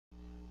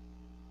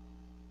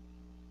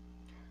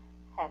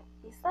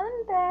Happy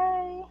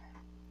Sunday.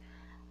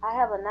 I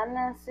have a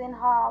 99-cent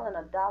haul and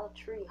a Dollar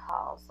Tree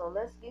haul. So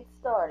let's get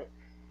started.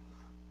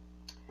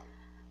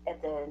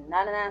 At the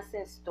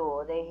 99-cent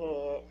store, they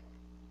had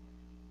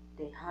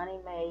the Honey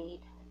Maid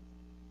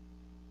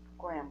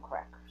graham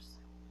crackers.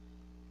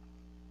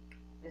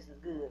 This is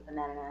good for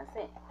 99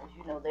 cents. As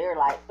you know, they're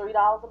like $3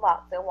 a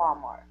box at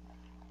Walmart.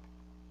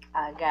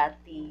 I got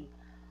the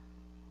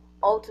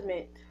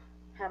ultimate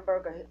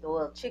hamburger,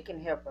 well, chicken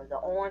helper, the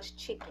orange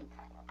chicken.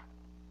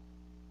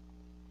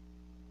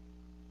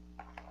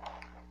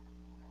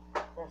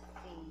 Let's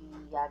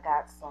see, I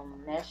got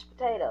some mashed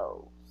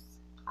potatoes,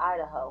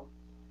 Idaho.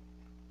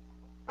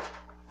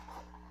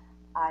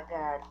 I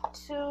got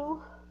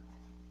two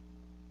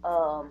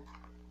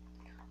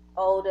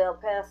Old El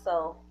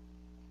Paso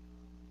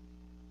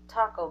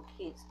taco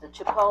kits, the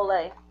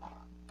Chipotle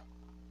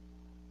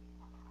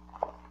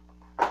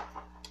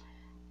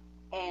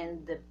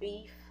and the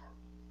beef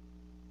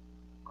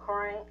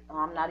crank.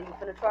 I'm not even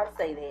gonna try to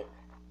say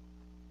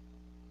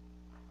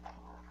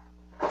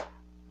that.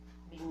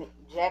 Be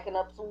jacking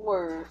up some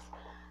words.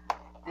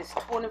 This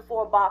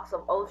 24 box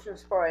of Ocean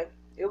Spray.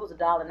 It was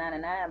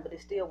 $1.99, but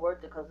it's still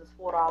worth it because it's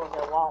 $4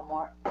 at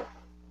Walmart.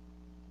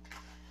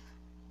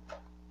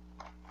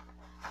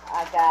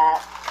 I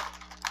got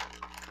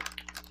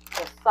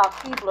the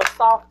Keebler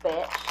Soft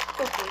Batch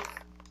cookies,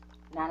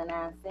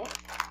 99 cents.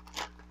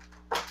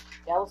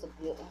 That was a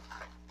good one.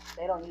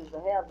 They don't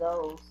usually have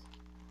those.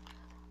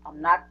 I'm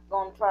not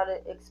going to try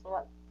to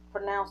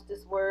pronounce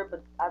this word,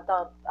 but I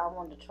thought I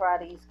wanted to try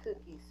these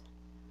cookies.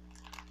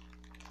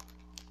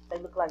 They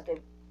look like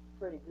they're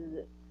pretty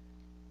good.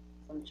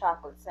 Some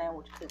chocolate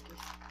sandwich cookies.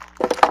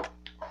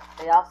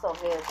 They also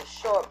had the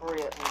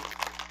shortbread ones.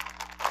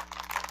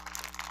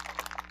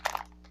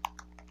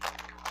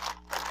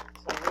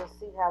 So we'll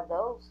see how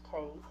those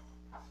taste.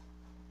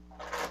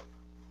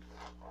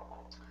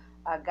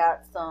 I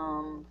got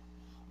some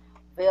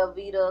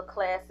Velveeta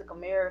Classic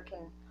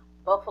American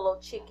Buffalo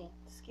Chicken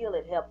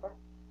Skillet Helper.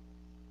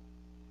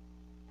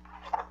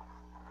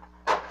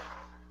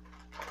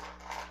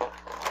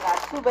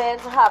 Got 2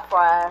 bags of hot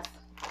fries.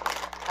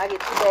 I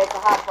get 2 bags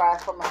of hot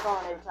fries for my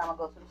son every time I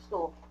go to the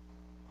store.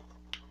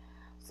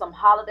 Some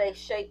holiday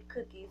shaped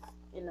cookies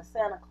in the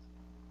Santa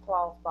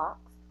Claus box.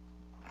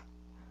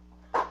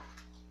 I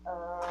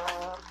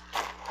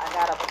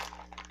got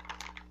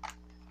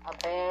a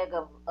bag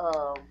of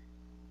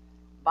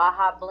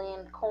Baja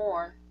Blend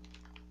corn.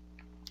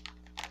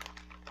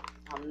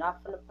 I'm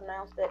not gonna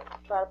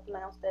try to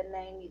pronounce that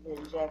name either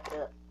and jack it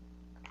up.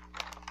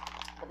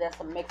 But that's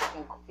a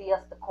Mexican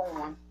Fiesta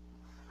corn.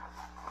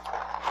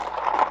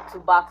 2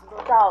 boxes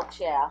of dog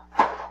chow.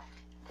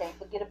 Can't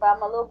forget about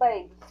my little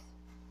babies.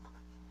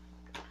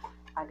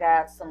 I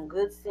got some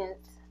Good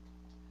Sense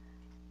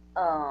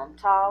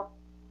tall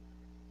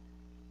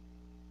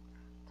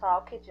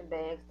kitchen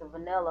bags, the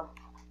vanilla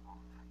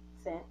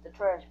scent, the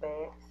trash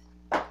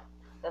bags.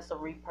 That's a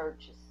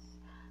repurchase.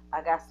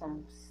 I got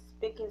some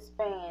Spick and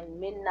Span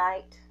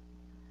Midnight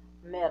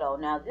Meadow.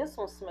 Now this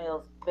one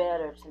smells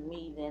better to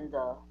me than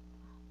the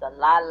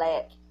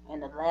lilac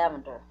and the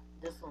lavender.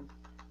 This one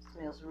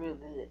smells real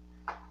good.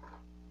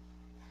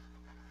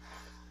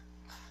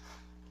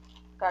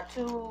 Got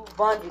 2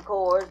 bungee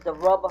cords, the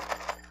rubber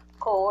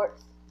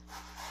cords.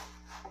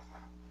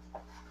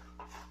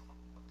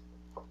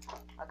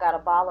 I got a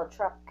bottle of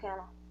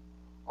Tropicana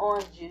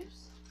orange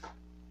juice.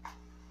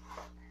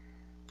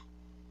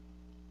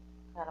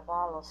 Got a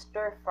bottle of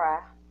stir fry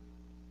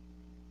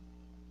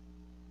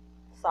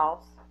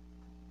sauce.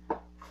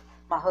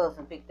 My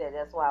husband picked that.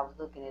 That's why I was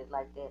looking at it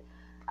like that.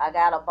 I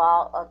got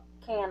a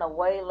can of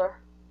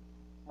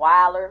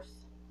Wyler's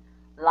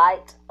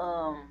light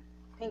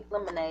pink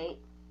lemonade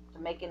to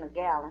make in a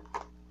gallon.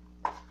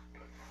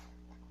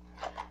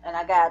 And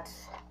I got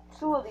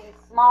 2 of these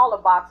smaller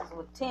boxes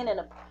with 10 in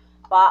a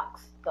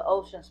box, the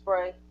Ocean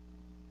Spray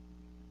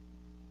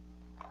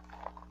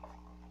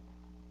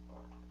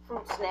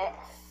fruit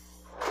snacks.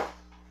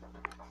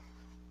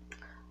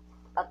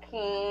 A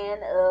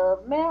can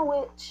of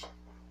Manwich.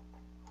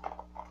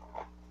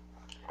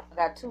 I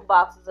got 2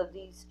 boxes of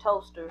these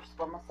toasters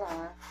for my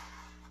son.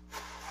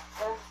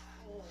 Let's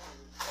see.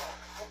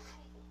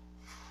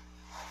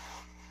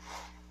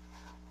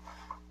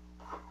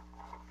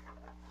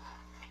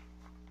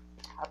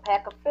 A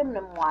pack of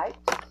feminine wipes.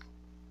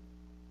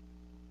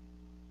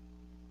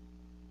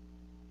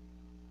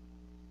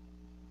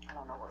 I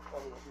don't know what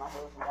that is. My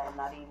husband, I'm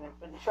not even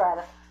going to try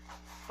to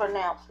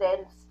pronounce that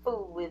and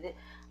fool with it.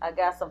 I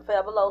got some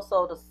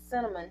Fabuloso, the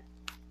cinnamon.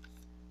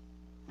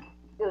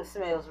 It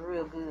smells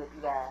real good,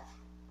 you guys.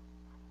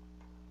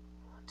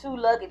 2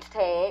 luggage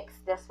tags.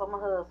 That's for my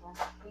husband.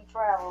 He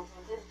travels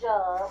with his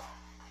job.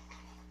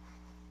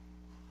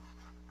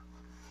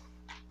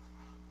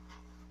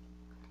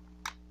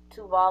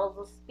 Two bottles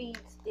of Speed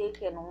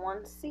Stick and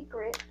 1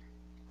 Secret.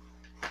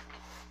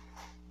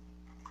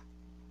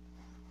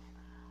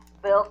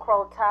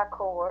 Velcro tie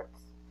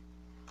cords.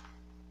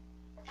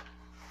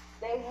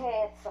 They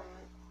had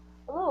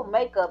a little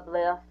makeup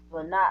left,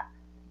 but not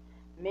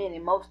many.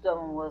 Most of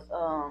them was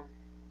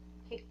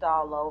kicked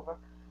all over.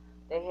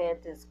 They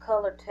had this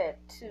color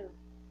tattoo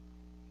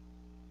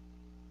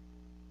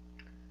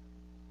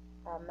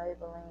by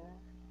Maybelline.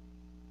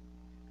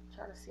 I'm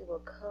trying to see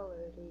what color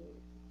it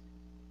is.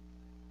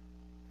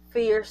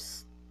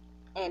 Fierce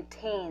and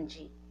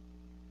Tangy.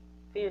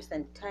 Fierce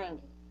and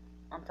Tangy.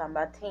 I'm talking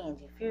about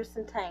Tangy. Fierce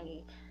and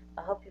Tangy.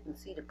 I hope you can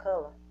see the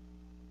color.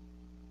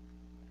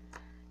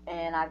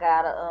 And I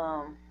got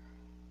a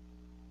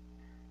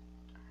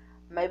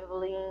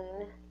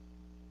Maybelline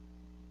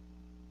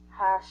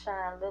High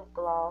Shine Lip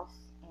Gloss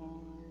in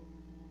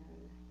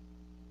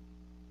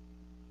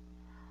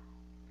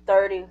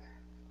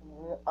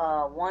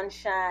 31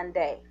 Shine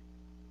Day.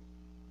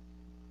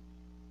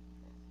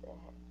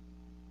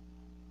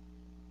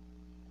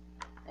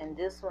 And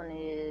this one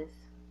is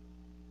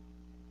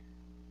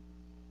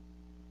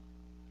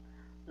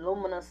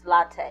Luminous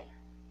Latte.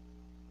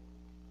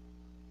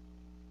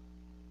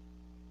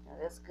 Now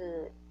that's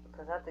good,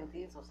 because I think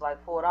these was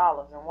like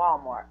 $4 in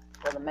Walmart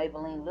for the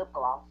Maybelline lip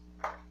gloss.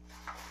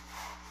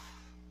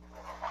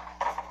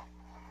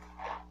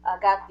 I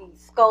got the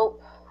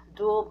Scope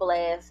Dual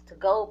Blast to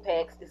Go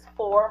packs. It's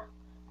 4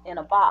 in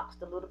a box,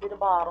 the little bit of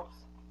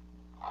bottles,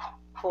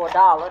 for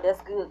 $1.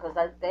 That's good,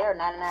 because they're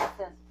 99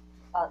 cents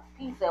a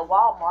piece at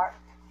Walmart.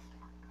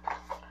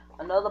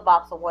 Another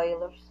box of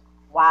Whalers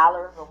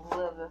or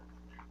whoever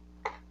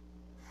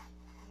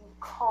you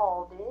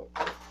called it.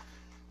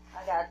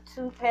 I got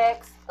 2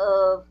 packs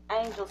of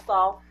Angel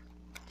Soft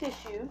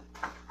tissue.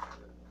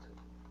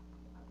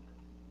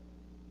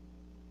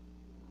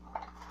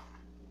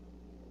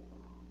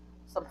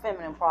 Some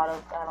feminine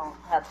products. I don't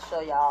have to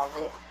show y'all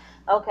that.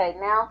 Okay,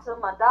 now to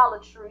my Dollar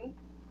Tree.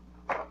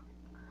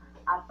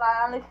 I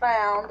finally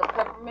found the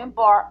peppermint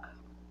bark.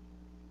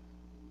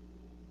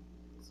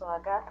 So I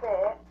got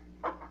that.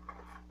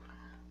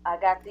 I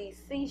got these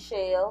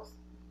seashells,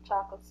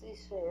 chocolate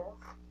seashells.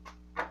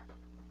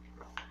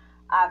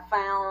 I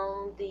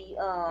found the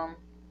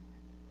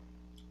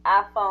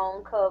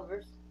iPhone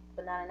covers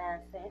for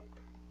 99 cents.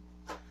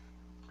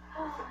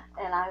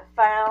 And I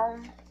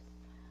finally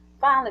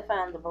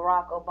found the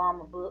Barack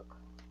Obama book,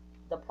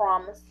 The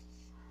Promise,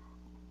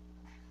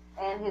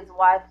 and his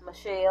wife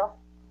Michelle.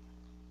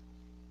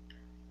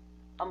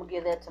 I'm gonna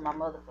give that to my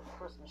mother for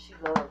Christmas. She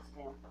loves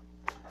him.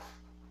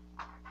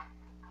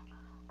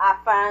 I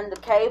find the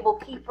cable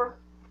keeper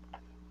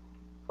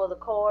for the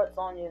cords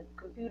on your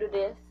computer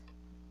desk.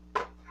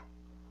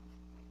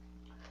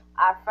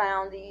 I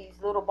found these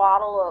little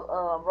bottle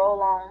of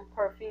roll-on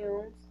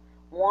perfumes,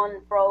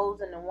 one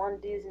Frozen and one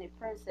Disney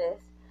Princess.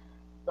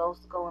 Those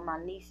to go in my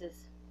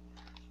niece's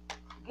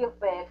gift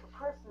bag for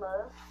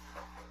Christmas.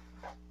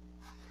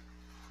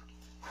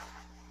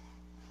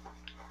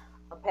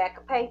 A pack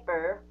of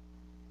paper,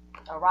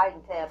 a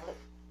writing tablet.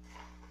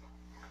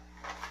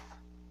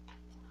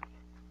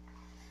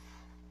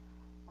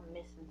 I'm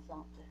missing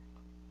something.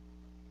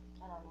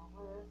 I don't know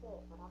where is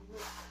it, but I'm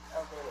missing.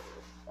 Oh, there it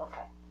is.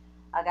 Okay.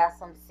 I got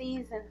some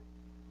seasoned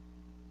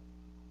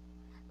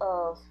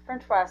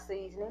French fry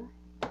seasoning,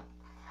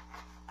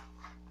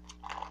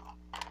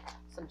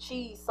 some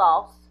cheese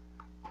sauce,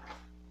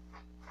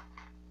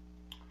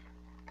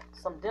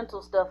 some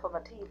dental stuff for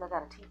my teeth. I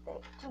got a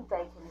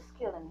toothache and it's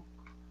killing me.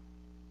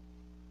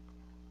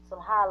 Some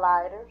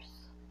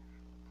highlighters.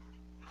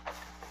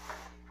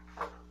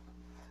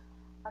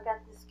 I got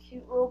this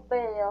cute little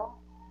bell.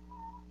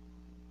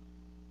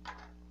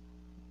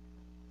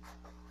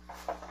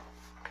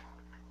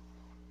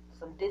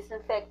 Some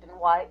disinfectant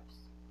wipes.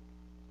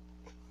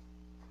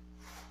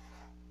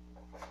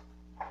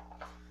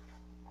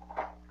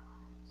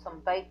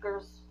 Some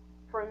Baker's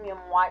Premium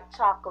White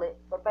Chocolate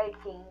for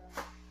baking.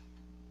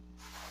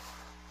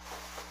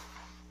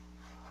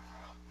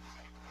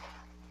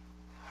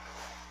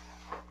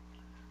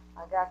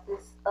 I got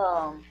this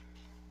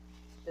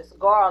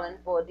garland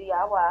for a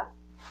DIY.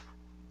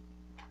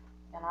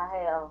 And I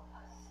have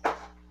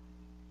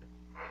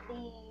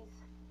these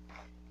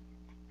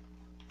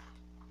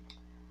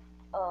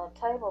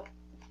table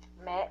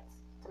mats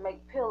to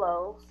make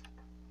pillows.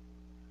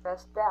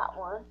 That's that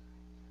one.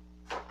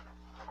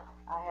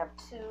 I have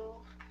 2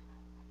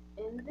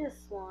 in this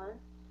one.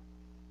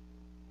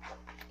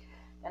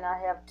 And I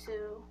have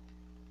 2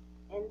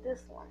 in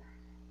this one.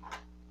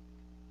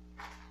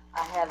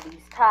 I have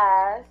these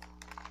ties.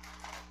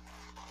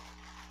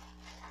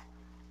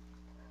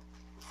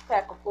 This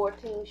pack of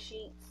 14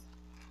 sheets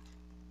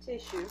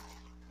tissue.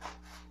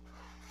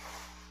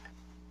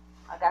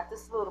 I got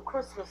this little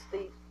Christmas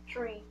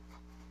tree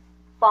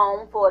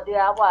foam for a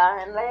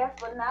DIY. And last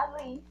but not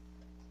least,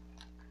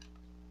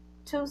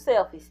 2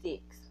 selfie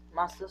sticks.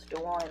 My sister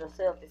wanted a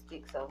selfie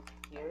stick, so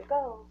here it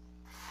goes.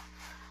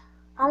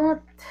 I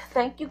want to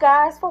thank you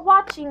guys for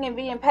watching and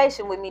being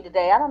patient with me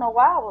today. I don't know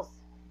why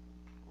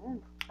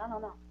I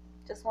don't know.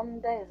 Just one of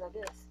the days, I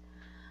guess.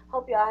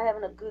 Hope y'all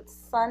having a good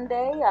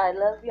Sunday. I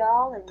love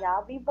y'all, and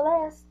y'all be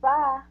blessed.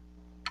 Bye.